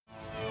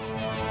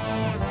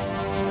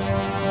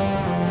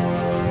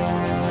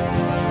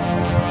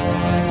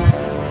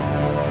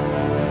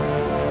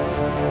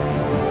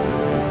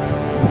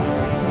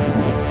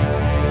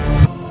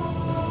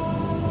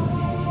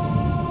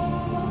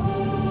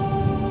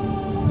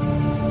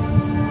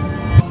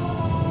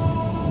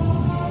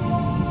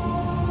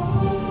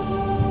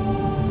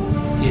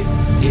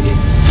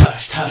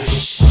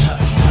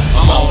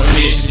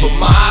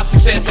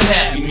success and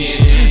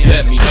happiness.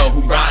 Let me know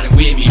who riding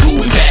with me,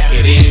 who in back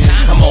of this.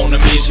 I'm on a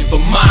mission for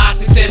my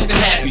success and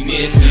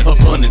happiness.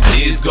 Abundance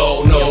is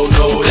gold, no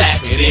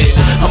lack of this.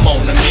 I'm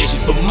on a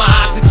mission for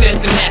my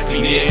success and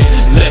happiness.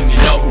 Let me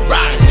know who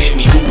riding with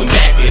me, who in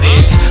back of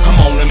this. I'm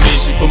on a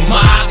mission for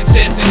my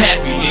success and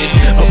happiness.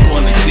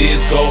 Abundance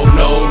is gold,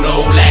 no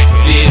lack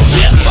of this.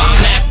 Yep,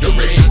 I'm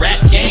after it.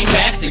 Rap game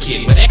bastard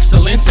kid with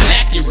excellence and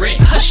accurate.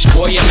 Hush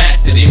boy, I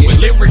mastered it. With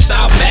lyrics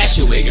I'll bash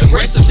you with,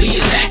 aggressively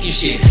attacking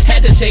shit.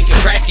 Had to take a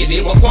crack at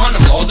it when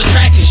quantum laws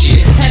attracting shit.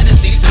 Had to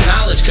seek some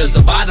knowledge cause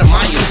the bottom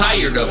I am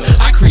tired of.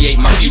 I create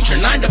my future,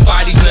 9 to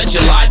 5 these nuts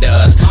you lied to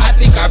us. I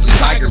think I bleed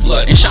tiger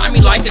blood and shine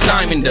me like a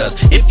diamond does.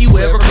 If you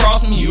ever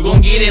cross me, you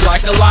gon' get it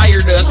like a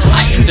liar does.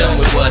 I am done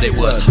with what it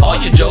was, all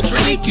your jokes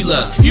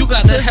ridiculous. You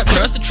gotta have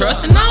trust to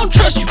trust, and I don't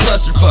trust you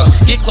cluster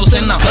fucks. Get close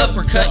and I'll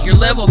uppercut your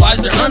level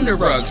lies are under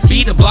rugs.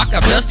 Beat a block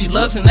out dusty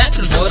lugs, and that's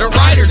just what a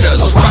writer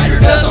does. A writer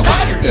does, a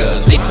writer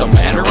does. It don't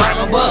matter,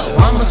 I'm above.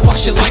 I'ma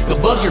squash it like a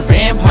bug, your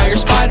vampire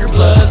spider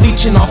blood.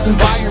 Leeching off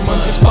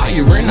environments,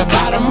 expire in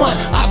about a month.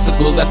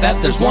 Obstacles at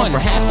that there's one for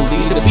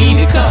happily to be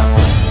to come.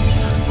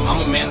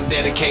 I'm a man of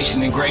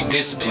dedication and great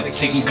discipline,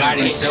 seeking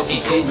guidance,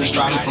 self-improvement,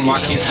 striving for my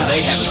kids so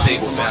they have a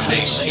stable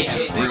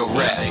foundation. Real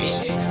rap,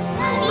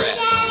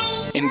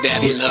 and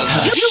daddy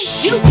loves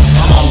you.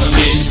 I'm on a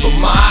mission for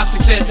my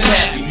success and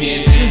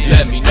happiness.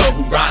 Let me know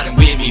who riding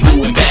with me,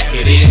 who in back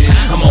of this.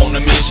 I'm on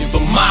a mission for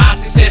my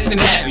success and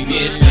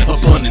happiness.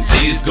 Abundance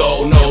is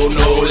gold, no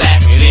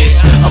lack of this.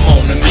 I'm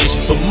on a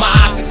mission for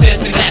my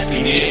success and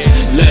happiness.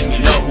 Let me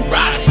know who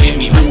riding with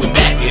me, who in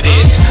back of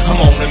this. I'm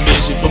on a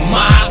mission for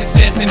my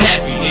success and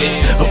happiness.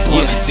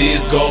 Abundance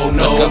is gold,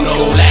 no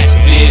lack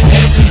of this.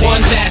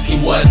 Everyone's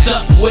asking what's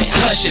up with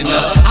hushing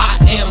up. I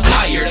am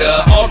tired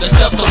of all the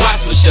stuff, so I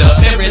switch up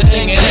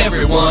everything and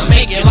everyone,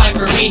 making life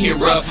for me here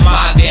rough.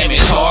 My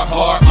damage heart,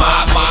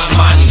 my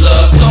money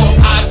love. So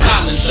I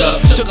silenced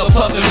up, took a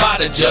puff and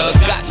bought a jug.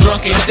 Got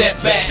drunk and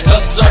stepped back,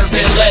 observed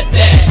and let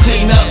that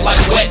clean up like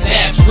wet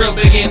naps. Real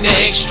big in the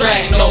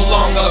extract, no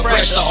longer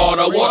fresh. The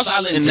auto war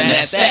silence, and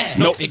that's that.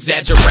 No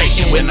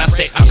exaggeration when I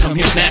say I come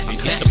here snappy.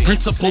 It's the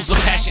principles of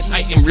passion,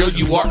 I am real,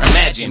 you are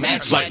imagined.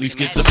 Slightly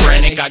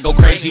schizophrenic, I go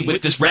crazy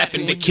with this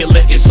rapping. To kill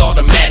it, it's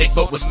automatic,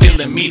 but what's still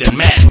in me to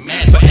matter.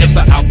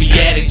 Forever I'll be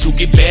at it, to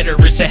get better,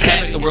 it's a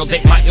habit. The world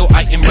take my ill,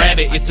 I am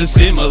rabbit, it's a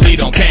simile,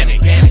 don't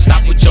panic.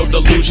 Stop with your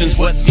delusions,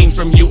 what seems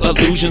from you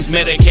illusions.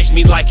 Medicate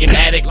me like an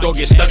addict or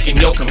get stuck in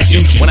your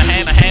confusion. When I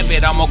have a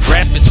habit, I'm gonna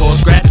grasp it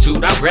towards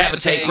gratitude. I'll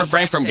gravitate,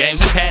 refrain from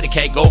games and patty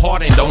cake. Go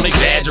hard and don't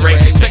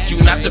exaggerate, expect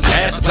you not to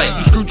pass the plate.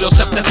 You screwed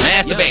yourself, that's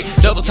masturbate.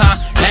 Double time,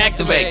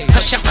 activate.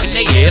 Hush up when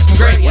they ask me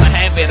great. When I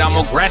have it, I'm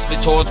gonna grasp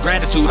it towards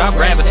gratitude. I'll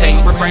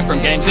gravitate, refrain from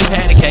games and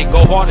patty cake.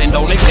 Go hard and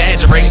don't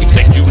exaggerate,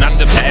 expect you not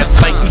to pass the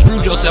plate. You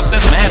screwed yourself,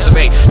 that's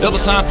masturbate. Double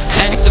time,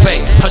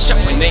 activate. Hush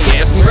up when they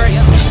ask me great.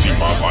 You see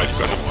my life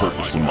got a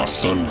purpose when my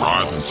sun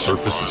rises.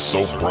 Surface is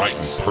so bright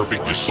and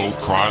perfect, your soul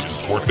cries.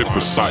 It's worth it,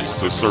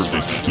 precise, it's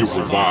certain. You'll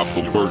revive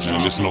the virgin,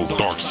 and there's no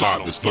dark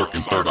side that's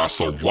lurking. Third eye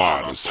so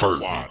wide, it's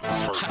hurting.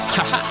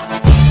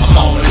 I'm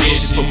on a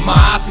mission for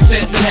my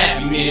success and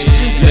happiness.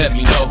 Let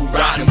me know who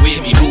riding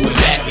with me, who in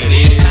back of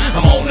this.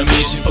 I'm on a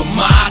mission for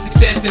my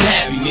success and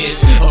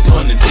happiness.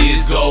 Abundance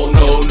is gold,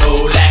 no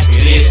lack of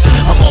this.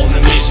 I'm on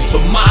a mission for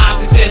my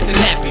success and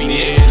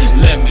happiness.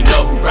 Let me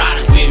know who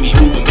riding with me,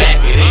 who in back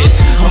of this.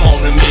 I'm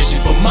on a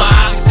mission for my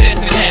success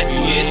and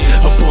happiness.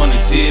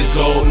 Abundance is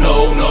gold,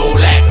 no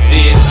lack of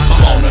this.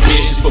 I'm on a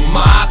mission for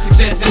my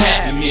success and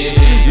happiness.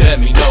 Let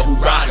me know who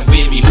riding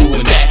with me, who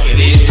in back of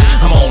this.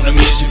 I'm on a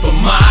mission for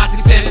my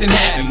success and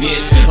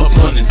happiness.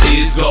 Abundance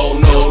is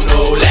gold, no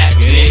lack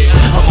of this.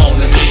 I'm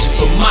on a mission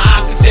for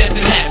my success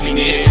and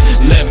happiness.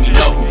 Let me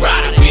know who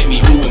riding with me,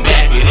 who in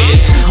back of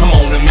this. I'm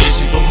on a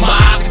mission for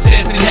my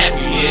success and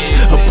happiness.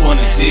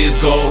 Abundance is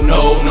gold,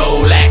 no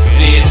lack of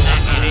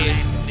this.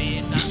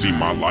 You see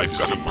my life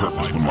got a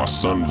purpose when my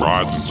sun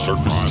rises.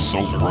 Surface is so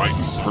bright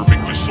and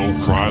perfect, your soul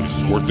cries.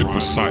 It's worth it,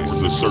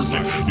 precise, it's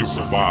certain. You'll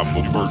survive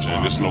a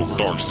virgin, there's no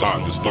dark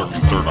side that's lurking.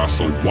 Third eye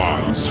so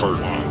wide, it's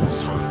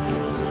hurting.